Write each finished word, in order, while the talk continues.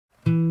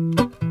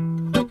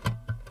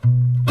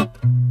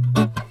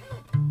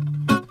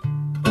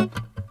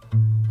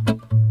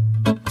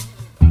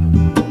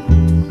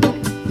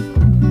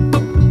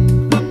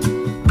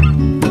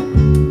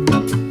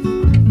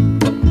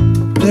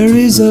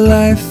is the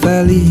life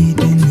I lead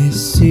in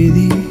this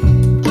city,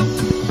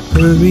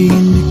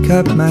 hurrying to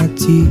cut my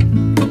teeth.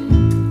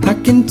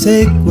 I can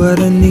take what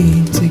I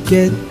need to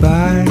get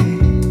by,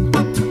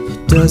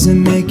 it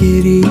doesn't make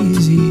it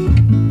easy.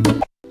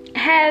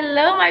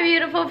 Hello my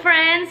beautiful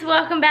friends,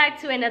 welcome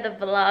back to another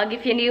vlog.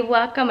 If you're new,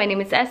 welcome. My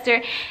name is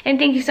Esther and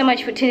thank you so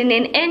much for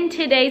tuning in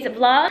today's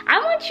vlog.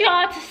 I want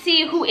y'all to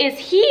see who is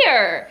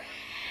here.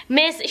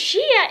 Miss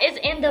Shia is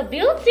in the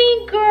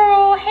building,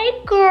 girl.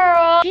 Hey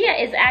girl.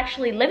 Shia is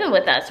actually living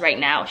with us right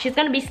now. She's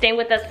gonna be staying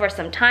with us for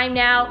some time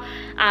now.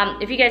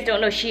 If you guys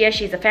don't know Shia,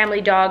 she's a family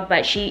dog,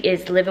 but she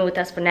is living with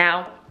us for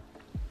now.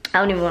 I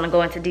don't even want to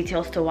go into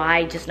details to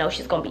why. Just know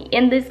she's gonna be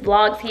in these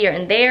vlogs here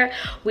and there.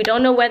 We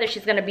don't know whether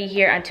she's gonna be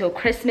here until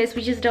Christmas.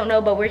 We just don't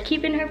know, but we're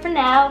keeping her for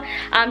now.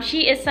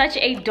 She is such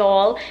a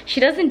doll. She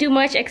doesn't do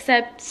much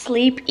except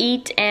sleep,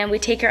 eat, and we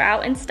take her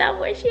out and stuff.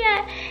 Where's she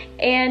at?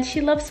 And she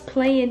loves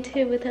playing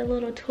too with her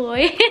little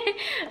toy.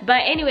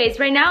 But anyways,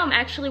 right now I'm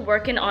actually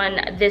working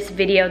on this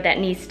video that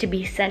needs to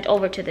be sent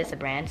over to this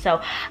brand. So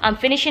I'm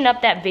finishing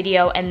up that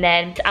video and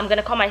then I'm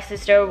gonna call my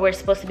sister. We're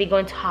supposed to be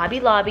going to Hobby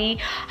Lobby.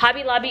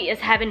 Hobby Lobby is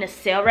having a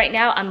sale right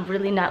now. I'm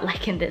really not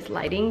liking this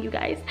lighting, you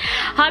guys.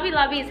 Hobby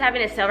Lobby is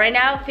having a sale right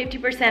now,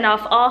 50%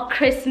 off all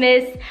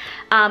Christmas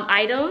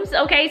items.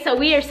 Okay, so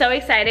we are so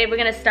excited. We're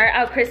gonna start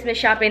our Christmas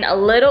shopping a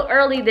little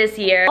early this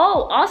year.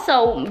 Oh,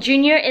 also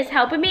Junior is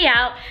helping me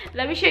out.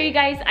 Let me show you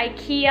guys,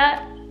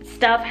 IKEA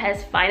stuff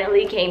has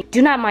finally came.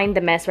 Do not mind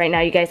the mess right now,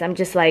 you guys. I'm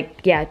just like,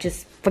 yeah,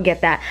 just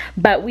forget that.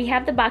 But we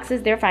have the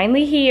boxes, they're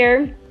finally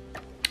here.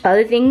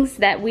 Other things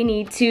that we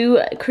need to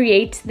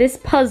create this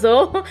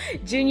puzzle.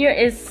 Junior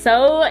is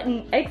so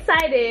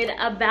excited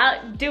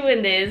about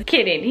doing this.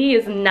 Kidding, he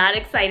is not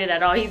excited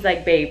at all. He's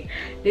like, babe,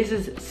 this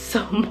is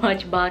so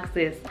much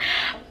boxes.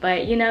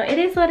 But you know, it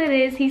is what it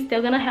is. He's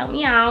still gonna help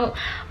me out.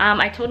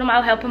 I told him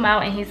I'll help him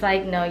out and he's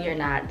like, no, you're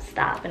not,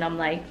 stop. And I'm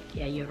like,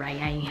 yeah, you're right,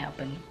 I ain't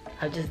helping.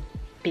 I'll just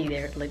be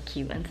there, look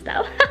cute and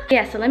stuff.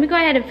 Yeah, so let me go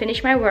ahead and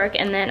finish my work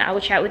and then I will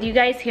chat with you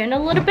guys here in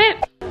a little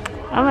bit.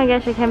 Oh my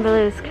gosh, I can't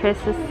believe it's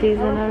Christmas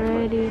season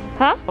already.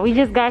 Huh? We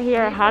just got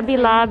here at Hobby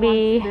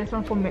Lobby. This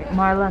one for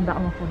Marla and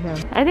that one for him.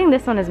 I think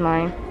this one is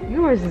mine.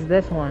 Yours is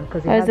this one.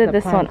 Or is it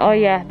this one? Oh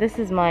yeah, this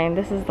is mine.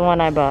 This is the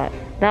one I bought.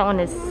 That one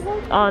is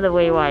all the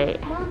way white.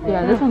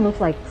 Yeah, this one looks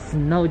like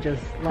snow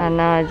just. Like, I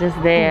know, just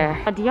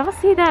there. Do y'all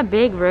see that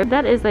big ribbon?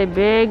 That is a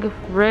big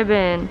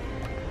ribbon.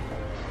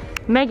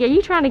 Maggie, are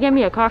you trying to get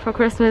me a car for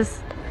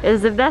Christmas?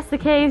 If that's the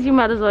case, you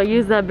might as well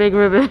use that big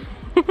ribbon.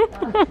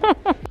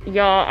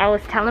 Y'all, I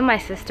was telling my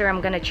sister I'm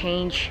gonna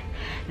change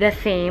the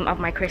theme of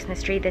my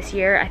Christmas tree this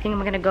year. I think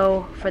I'm gonna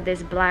go for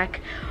this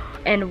black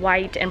and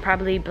white and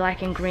probably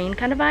black and green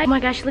kind of vibe. Oh my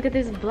gosh, look at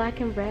this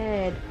black and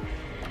red.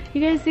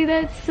 You guys see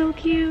that? It's so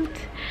cute.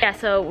 Yeah,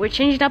 so we're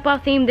changing up our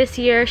theme this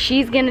year.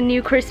 She's getting a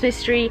new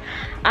Christmas tree.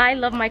 I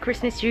love my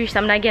Christmas tree, so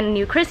I'm not getting a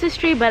new Christmas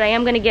tree, but I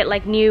am gonna get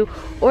like new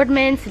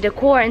ornaments,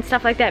 decor, and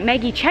stuff like that.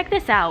 Maggie, check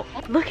this out.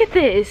 Look at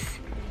this.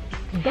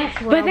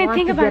 That's what I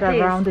want to get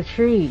around the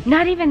tree.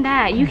 Not even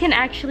that. You can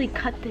actually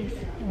cut this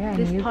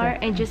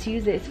part and just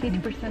use it. It's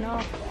 50%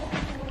 off.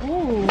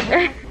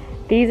 Oh.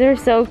 These are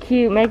so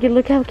cute. Maggie,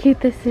 look how cute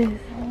this is.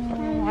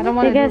 Oh, I don't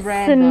want to do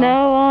red. It got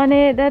snow on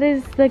it. That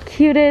is the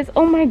cutest.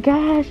 Oh my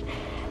gosh.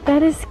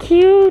 That is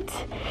cute.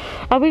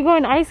 Are we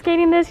going ice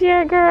skating this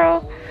year,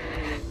 girl?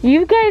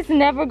 You guys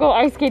never go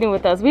ice skating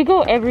with us. We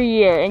go every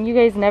year and you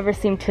guys never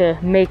seem to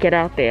make it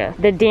out there.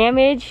 The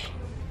damage.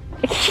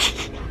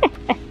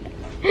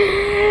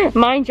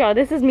 Mind y'all,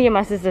 this is me and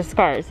my sister's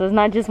car, so it's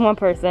not just one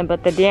person,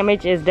 but the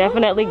damage is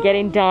definitely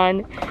getting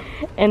done.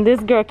 And this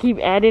girl keep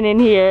adding in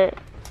here,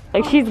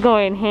 like she's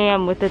going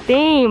ham with the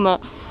theme.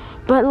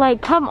 But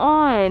like, come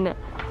on,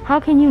 how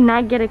can you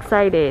not get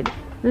excited?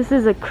 This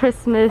is a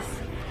Christmas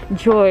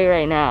joy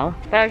right now.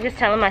 But I was just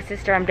telling my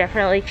sister I'm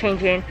definitely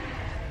changing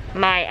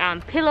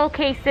my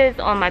pillowcases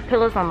on my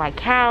pillows on my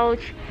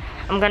couch.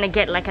 I'm gonna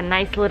get like a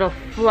nice little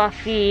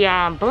fluffy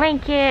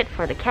blanket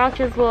for the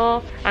couch as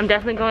well. I'm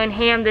definitely going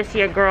ham this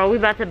year, girl. We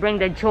about to bring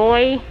the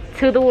joy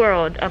to the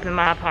world up in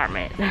my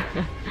apartment.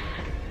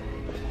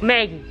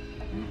 Maggie.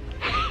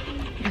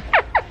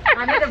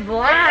 I need a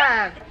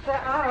black.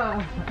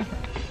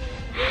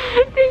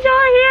 Did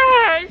y'all hear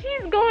her?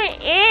 She's going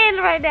in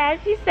right now.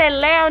 She said,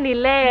 Leonie,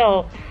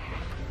 Leo.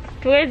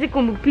 Tuwezi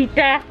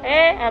kumupita,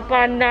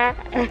 apana.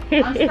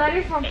 I'm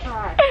starting from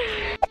top.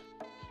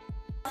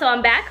 So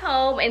I'm back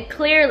home and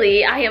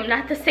clearly I am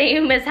not the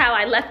same as how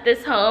I left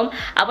this home.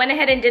 I went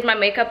ahead and did my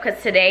makeup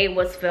because today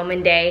was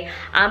filming day.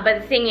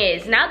 But the thing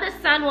is, now the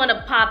sun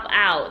wanna pop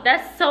out.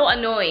 That's so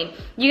annoying.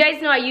 You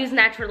guys know I use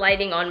natural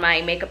lighting on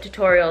my makeup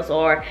tutorials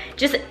or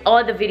just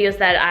all the videos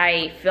that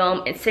I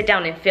film and sit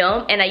down and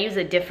film, and I use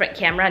a different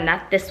camera,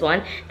 not this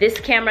one. This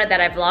camera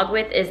that I vlog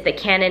with is the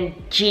Canon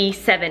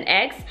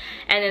G7X,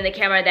 and then the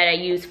camera that I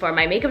use for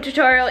my makeup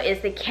tutorial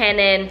is the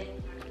Canon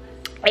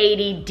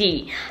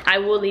 80D. I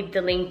will leave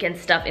the link and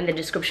stuff in the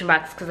description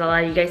box because a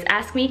lot of you guys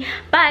ask me.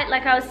 But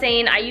like I was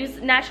saying, I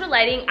use natural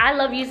lighting. I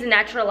love using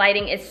natural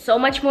lighting. It's so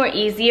much more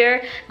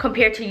easier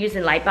compared to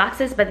using light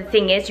boxes. But the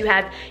thing is, you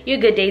have your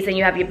good days and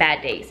you have your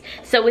bad days.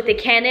 So with the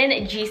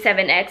Canon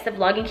G7X, the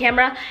vlogging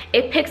camera,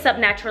 it picks up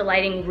natural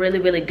lighting really,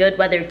 really good.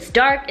 Whether it's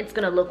dark, it's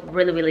gonna look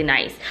really, really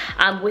nice.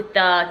 With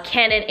the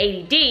Canon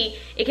 80D,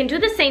 it can do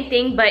the same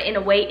thing, but in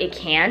a way it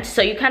can't.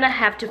 So you kind of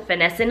have to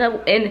finesse it in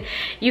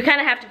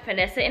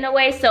a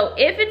way. So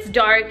if it's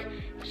dark,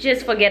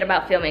 just forget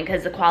about filming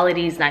because the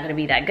quality is not gonna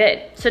be that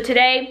good. So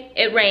today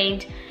it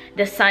rained,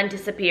 the sun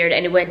disappeared,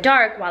 and it went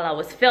dark while I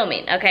was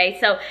filming, okay?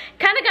 So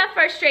kind of got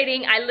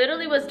frustrating. I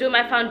literally was doing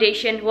my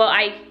foundation. Well,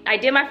 I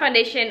did my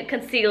foundation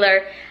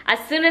concealer. As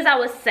soon as I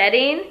was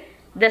setting,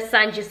 the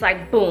sun just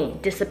like boom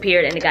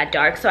disappeared and it got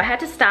dark, so I had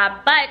to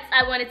stop. But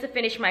I wanted to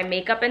finish my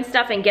makeup and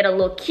stuff and get a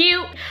little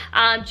cute.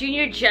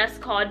 Junior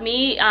just called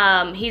me.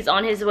 He's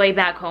on his way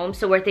back home,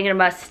 so we're thinking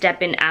about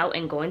stepping out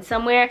and going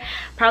somewhere,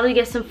 probably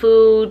get some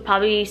food,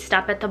 probably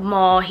stop at the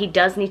mall. He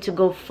does need to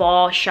go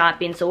fall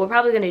shopping, so we're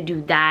probably gonna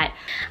do that.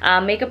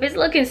 Makeup is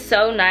looking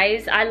so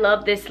nice. I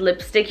love this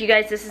lipstick, you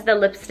guys. This is the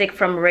lipstick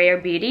from Rare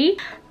Beauty.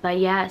 But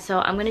yeah,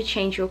 so I'm gonna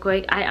change real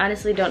quick. I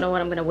honestly don't know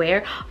what I'm gonna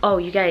wear. Oh,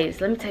 you guys,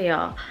 let me tell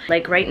y'all.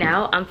 Like right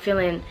now, I'm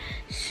feeling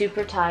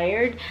super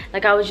tired.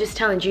 Like I was just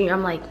telling Junior,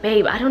 I'm like,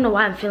 babe, I don't know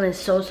why I'm feeling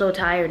so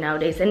tired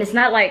nowadays. And it's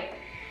not like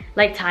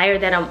tired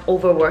that I'm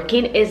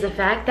overworking. It's the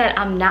fact that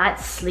I'm not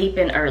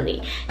sleeping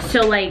early.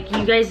 So like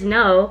you guys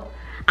know,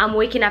 I'm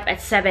waking up at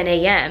 7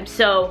 a.m.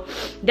 So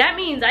that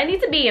means I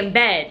need to be in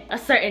bed a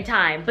certain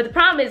time. But the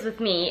problem is with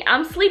me,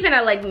 I'm sleeping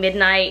at like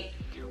midnight,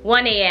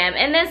 1 a.m.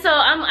 and then so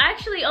I'm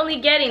actually only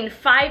getting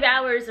 5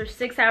 hours or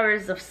 6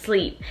 hours of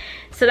sleep.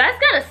 So that's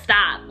gotta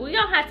stop. We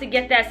gonna have to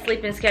get that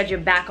sleeping schedule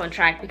back on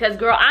track because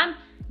girl, I'm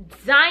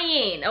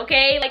dying,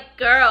 okay? Like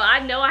girl, I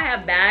know I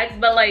have bags,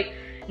 but like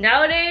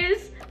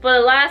nowadays, for the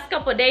last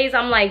couple of days,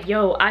 I'm like,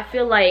 yo, I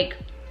feel like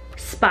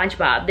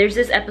SpongeBob. There's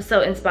this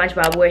episode in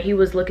SpongeBob where he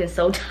was looking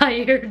so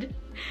tired.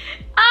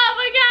 Oh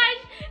my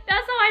gosh,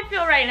 that's how I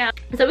feel right now.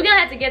 So we're gonna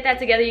have to get that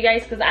together, you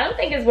guys, because I don't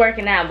think it's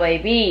working out,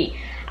 baby.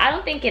 I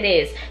don't think it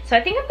is. So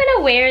I think I'm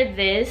gonna wear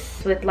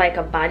this with like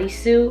a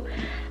bodysuit,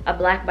 a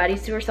black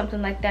bodysuit or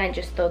something like that, and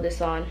just throw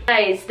this on.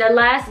 Guys, the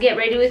last get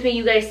ready with me,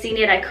 you guys seen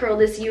it. I curled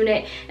this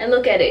unit and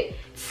look at it,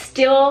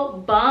 still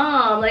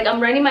bomb. Like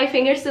I'm running my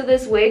fingers through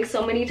this wig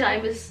so many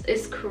times,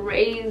 it's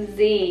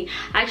crazy.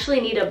 I actually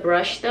need a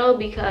brush though,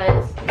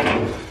 because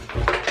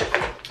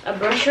a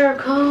brush or a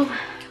comb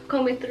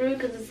it through,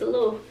 because it's a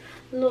little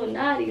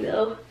naughty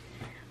though.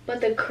 But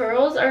the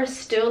curls are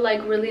still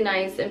like really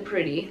nice and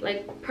pretty,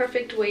 like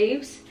perfect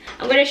waves.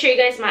 I'm gonna show you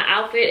guys my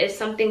outfit. It's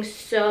something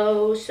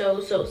so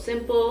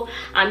simple.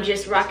 I'm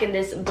just rocking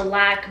this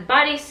black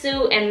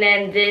bodysuit and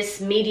then this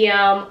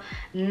medium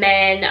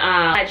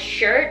men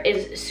shirt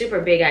is super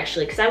big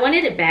actually because I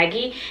wanted it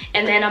baggy.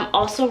 And then I'm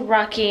also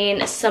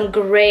rocking some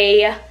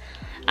gray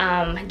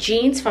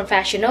jeans from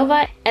Fashion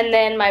Nova. And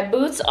then my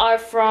boots are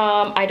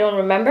from, I don't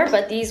remember,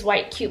 but these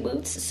white cute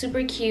boots,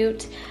 super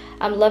cute.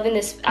 I'm loving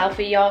this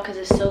outfit, y'all, because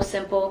it's so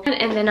simple.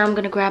 And then I'm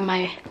gonna grab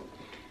my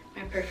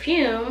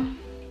perfume.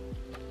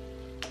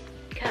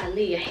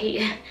 Golly, I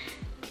hate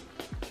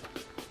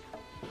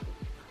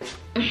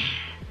it.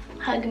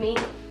 Hug me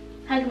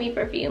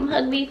perfume,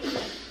 hug me.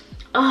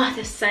 Oh,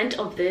 the scent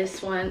of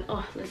this one.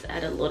 Oh, let's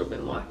add a little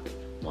bit more.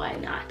 Why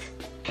not?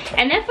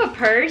 And then for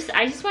purse,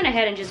 I just went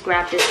ahead and just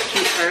grabbed this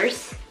cute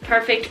purse.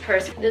 Perfect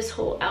purse for this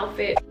whole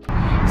outfit.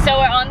 So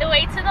we're on the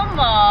way to the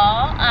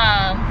mall.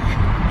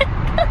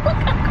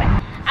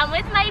 I'm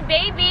with my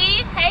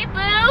baby. Hey,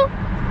 boo.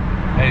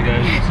 Hey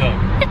guys, what's up?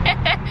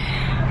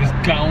 What's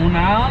going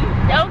on?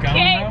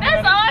 Okay,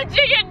 that's all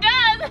Junior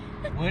does.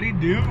 What'd he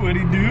do? What'd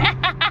he do?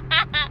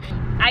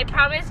 I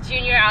promised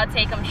Junior I'll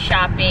take him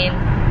shopping,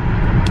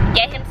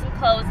 get him some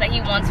clothes that he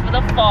wants for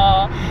the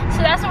fall. So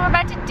that's what we're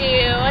about to do.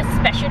 A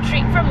special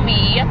treat from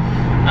me.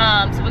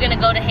 So we're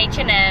gonna go to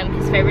H&M,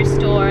 his favorite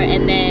store,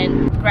 and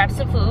then grab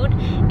some food.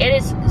 It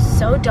is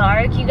so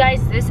dark, you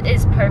guys. This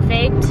is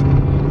perfect.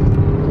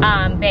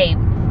 Babe,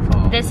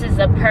 this is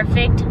a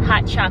perfect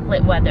hot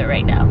chocolate weather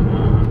right now.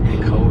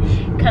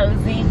 Cozy.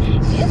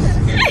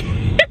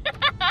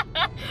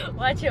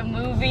 Watch a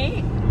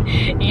movie.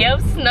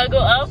 Yep,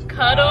 snuggle up,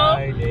 cuddle.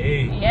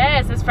 Friday.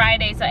 Yes, it's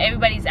Friday, so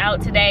everybody's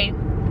out today.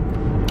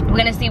 We're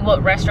gonna see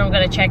what restaurant we're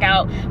gonna check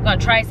out. We're gonna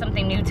try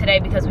something new today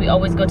because we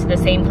always go to the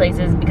same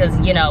places, because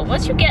you know,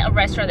 once you get a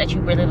restaurant that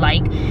you really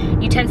like,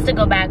 you tend to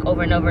go back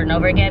over and over and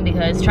over again,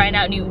 because trying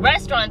out new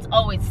restaurants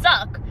always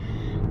suck.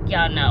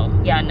 Y'all know.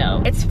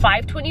 It's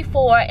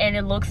 5:24 and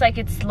it looks like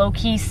it's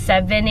low-key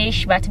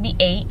 7-ish, about to be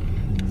 8.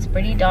 It's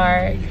pretty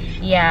dark.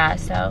 Yeah,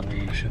 so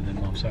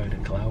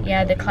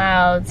yeah, the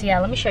clouds. Yeah,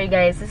 let me show you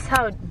guys. This is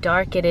how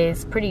dark it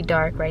is. Pretty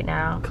dark right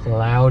now.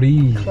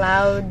 Cloudy.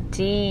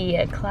 Cloudy.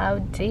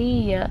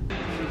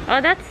 Oh,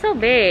 that's so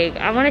big.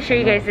 I want to show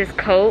you guys this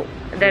coat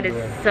that is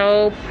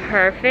so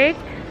perfect.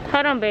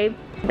 Hold on, babe.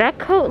 That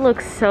coat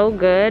looks so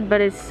good,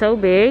 but it's so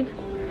big.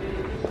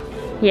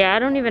 Yeah, I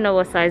don't even know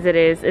what size it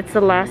is. It's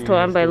the last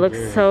one, but it looks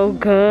so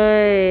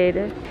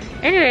good.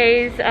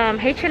 Anyways,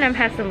 H&M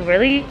has some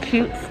really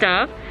cute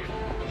stuff.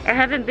 I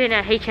haven't been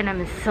at H&M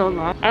in so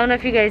long. I don't know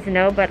if you guys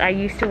know, but I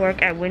used to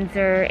work at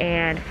Windsor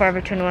and Forever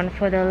 21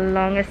 for the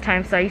longest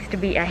time. So I used to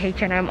be at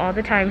H&M all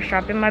the time,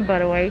 shopping my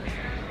butt away.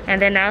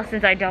 And then now,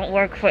 since I don't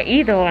work for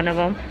either one of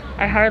them,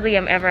 I hardly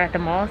am ever at the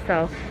mall.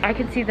 So I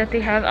can see that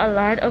they have a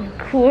lot of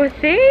cool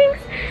things.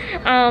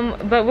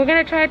 But we're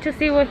gonna try to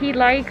see what he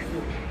likes.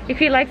 If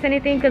he likes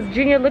anything, because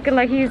Junior looking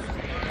like he's,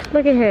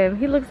 look at him.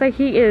 He looks like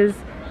he is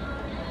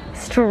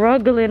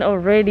struggling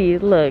already.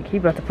 Look, he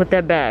about to put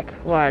that back.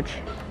 Watch.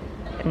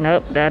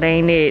 Nope, that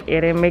ain't it.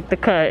 It didn't make the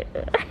cut.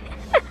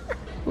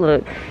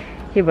 Look,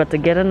 he about to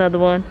get another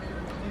one,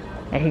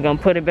 and he gonna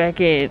put it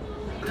back in.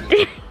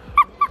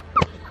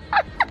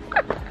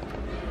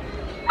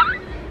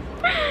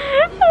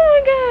 Oh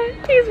my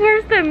God, he's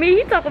worse than me.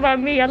 He talk about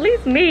me, at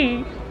least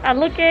me. I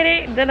look at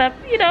it, then I,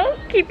 you know,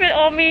 keep it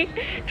on me,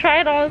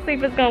 try it on, see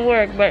if it's gonna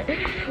work. But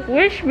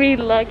wish me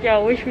luck,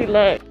 y'all. Wish me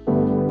luck.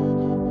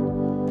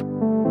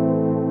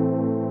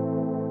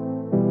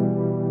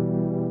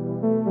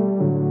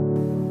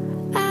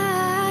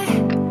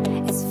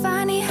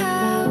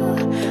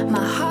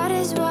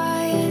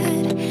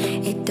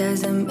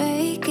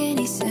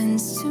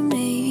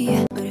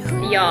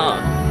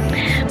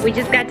 Y'all, we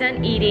just got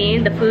done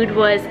eating. The food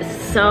was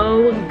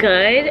so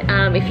good.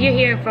 If you're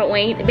here in Fort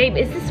Wayne, babe,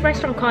 is this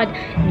restaurant called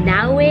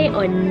Nawe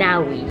or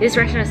Nawi? This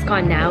restaurant is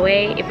called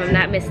Nawe. If I'm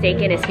not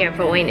mistaken, it's here in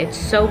Fort Wayne. It's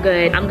so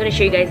good. I'm gonna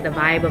show you guys the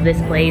vibe of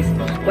this place.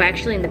 We're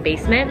actually in the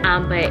basement,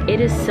 but it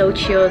is so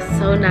chill,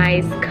 so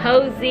nice,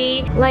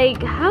 cozy.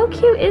 Like, how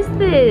cute is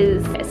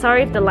this?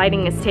 Sorry if the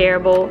lighting is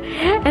terrible.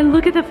 And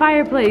look at the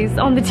fireplace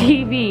on the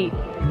TV.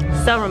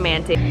 So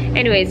romantic.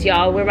 Anyways,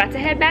 y'all, we're about to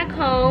head back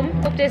home.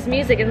 Hope this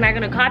music is not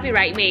gonna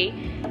copyright me.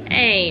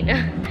 Ain't.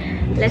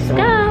 Let's go.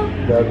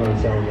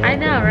 I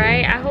know,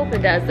 right? I hope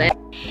it doesn't.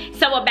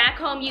 So we're back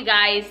home, you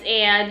guys,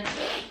 and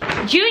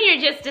Junior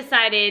just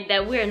decided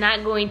that we're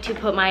not going to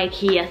put my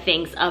IKEA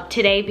things up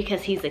today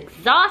because he's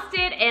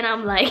exhausted, and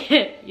I'm like,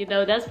 you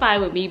know, that's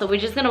fine with me. So we're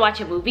just gonna watch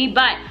a movie,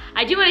 but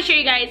I do want to show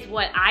you guys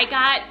what I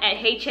got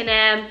at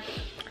H&M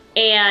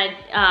and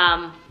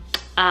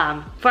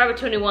Forever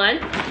 21.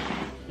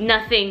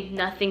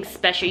 Nothing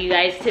special, you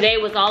guys. Today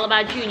was all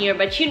about Junior,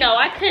 but you know,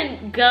 I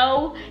couldn't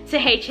go to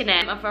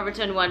H&M or Forever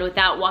 21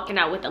 without walking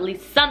out with at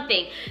least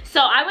something.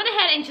 So I went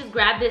ahead and just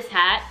grabbed this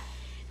hat.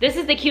 This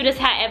is the cutest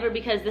hat ever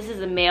because this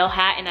is a male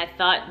hat, and I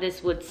thought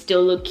this would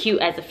still look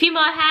cute as a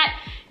female hat.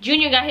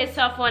 Junior got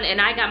himself one and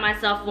I got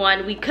myself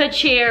one. We could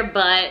share,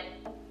 but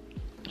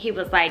he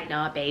was like,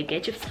 no, babe,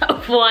 get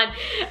yourself one.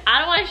 I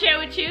don't want to share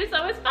with you,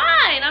 so it's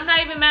fine. I'm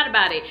not even mad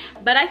about it.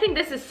 But I think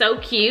this is so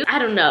cute. I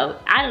don't know.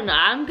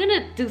 I'm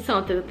gonna do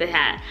something with the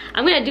hat.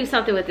 I'm gonna do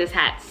something with this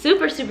hat.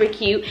 Super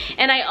cute.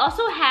 And I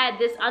also had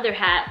this other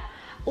hat.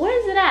 Where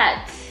is it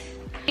at?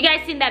 You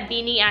guys seen that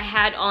beanie I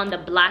had on, the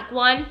black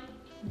one?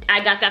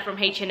 I got that from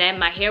H&M.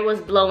 My hair was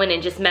blowing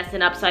and just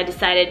messing up, so I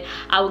decided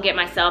I would get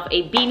myself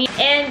a beanie.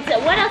 And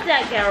what else did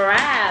I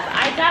grab?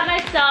 I got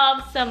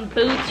myself some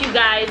boots, you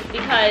guys,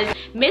 because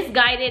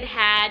Misguided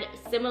had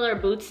similar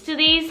boots to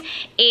these,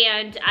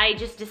 and I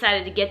just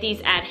decided to get these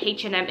at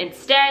H&M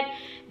instead.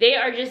 They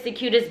are just the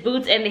cutest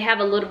boots, and they have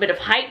a little bit of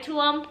height to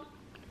them.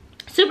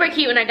 Super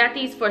cute, and I got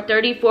these for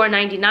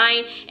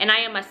 $34.99, and I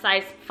am a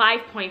size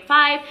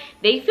 5.5.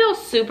 They feel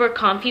super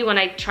comfy when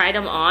I tried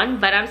them on,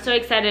 but I'm so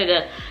excited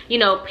to, you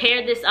know,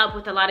 pair this up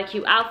with a lot of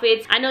cute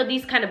outfits. I know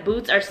these kind of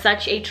boots are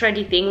such a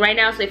trendy thing right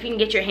now, so if you can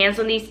get your hands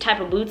on these type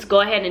of boots,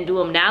 go ahead and do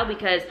them now,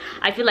 because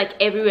I feel like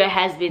everywhere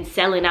has been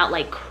selling out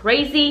like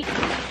crazy.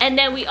 And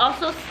then we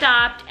also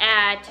stopped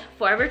at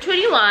Forever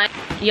 21.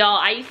 Y'all,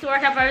 I used to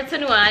work at Forever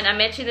 21. I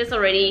mentioned this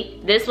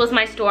already. This was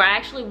my store. I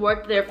actually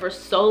worked there for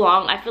so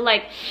long. I feel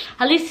like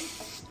at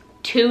least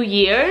 2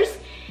 years,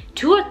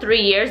 2 or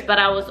 3 years, but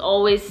I was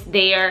always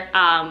there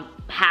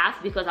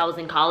half because I was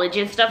in college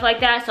and stuff like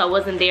that. So I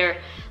wasn't there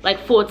like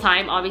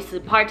full-time, obviously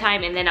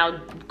part-time, and then I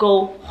would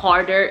go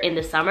harder in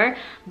the summer.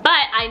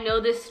 But I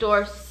know this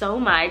store so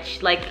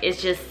much. Like,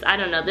 it's just, I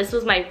don't know, this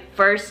was my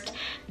first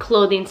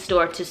clothing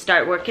store to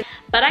start working.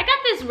 But I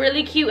got this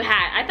really cute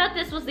hat. I thought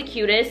this was the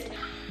cutest.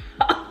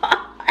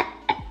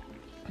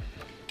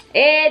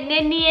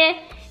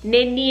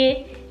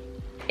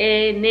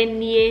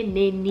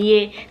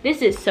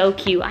 This is so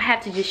cute. I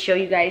have to just show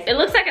you guys. It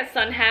looks like a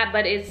sun hat,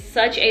 but it's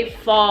such a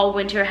fall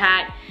winter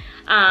hat.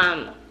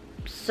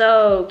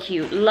 So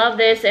cute. Love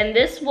this. And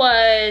this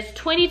was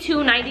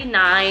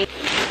 $22.99.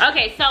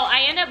 Okay, so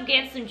I ended up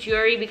getting some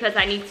jewelry because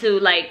I need to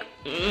like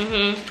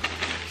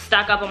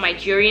stock up on my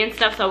jewelry and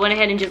stuff. So I went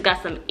ahead and just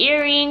got some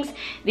earrings.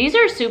 These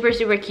are super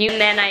cute.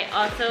 And then I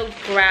also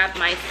grabbed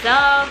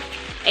myself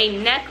a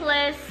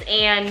necklace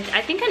and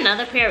I think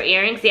another pair of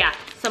earrings. Yeah,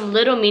 some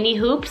little mini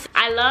hoops.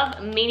 I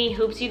love mini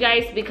hoops, you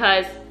guys,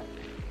 because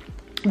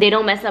they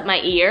don't mess up my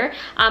ear.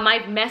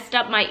 I've messed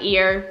up my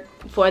ear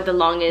for the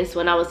longest.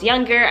 When I was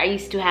younger, I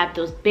used to have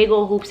those big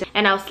old hoops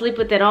and I'll sleep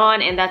with it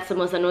on, and that's the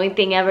most annoying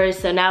thing ever.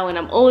 So now when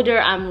I'm older,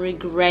 I'm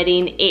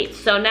regretting it.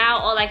 So now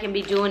all I can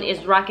be doing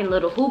is rocking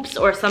little hoops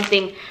or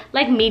something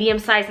like medium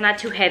size, not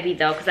too heavy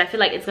though, because I feel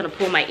like it's gonna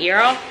pull my ear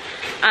off.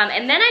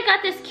 And then I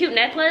got this cute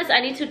necklace.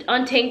 I need to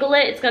untangle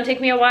it. It's gonna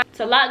take me a while. It's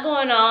a lot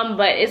going on,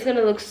 but it's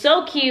gonna look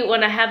so cute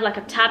when I have like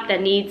a top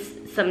that needs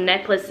some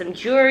necklace, some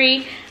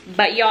jewelry.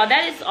 But y'all,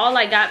 that is all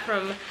I got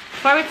from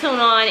Forever Tune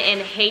On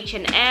and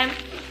H&M.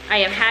 I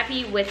am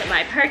happy with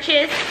my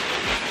purchase.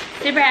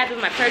 Super happy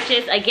with my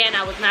purchase. Again,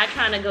 I was not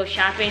trying to go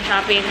shopping.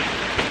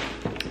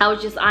 I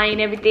was just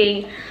eyeing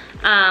everything.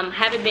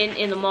 Haven't been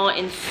in the mall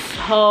in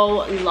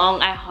so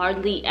long. I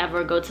hardly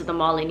ever go to the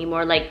mall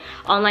anymore. Like,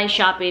 online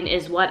shopping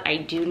is what I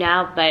do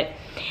now. But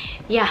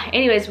yeah,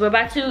 anyways, we're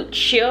about to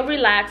chill,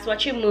 relax,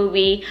 watch a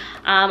movie.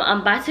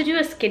 I'm about to do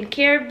a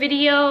skincare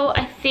video,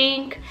 I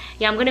think.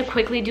 Yeah, I'm gonna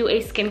quickly do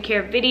a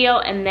skincare video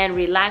and then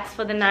relax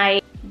for the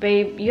night.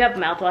 Babe, you have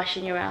mouthwash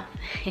in your mouth.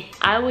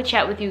 I will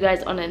chat with you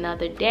guys on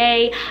another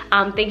day.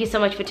 Thank you so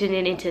much for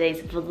tuning in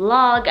today's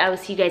vlog. I will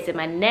see you guys in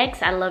my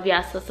next. I love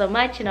y'all so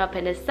much, and I'll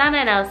pin this sana,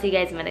 and I'll see you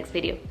guys in my next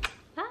video.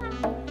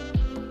 Bye.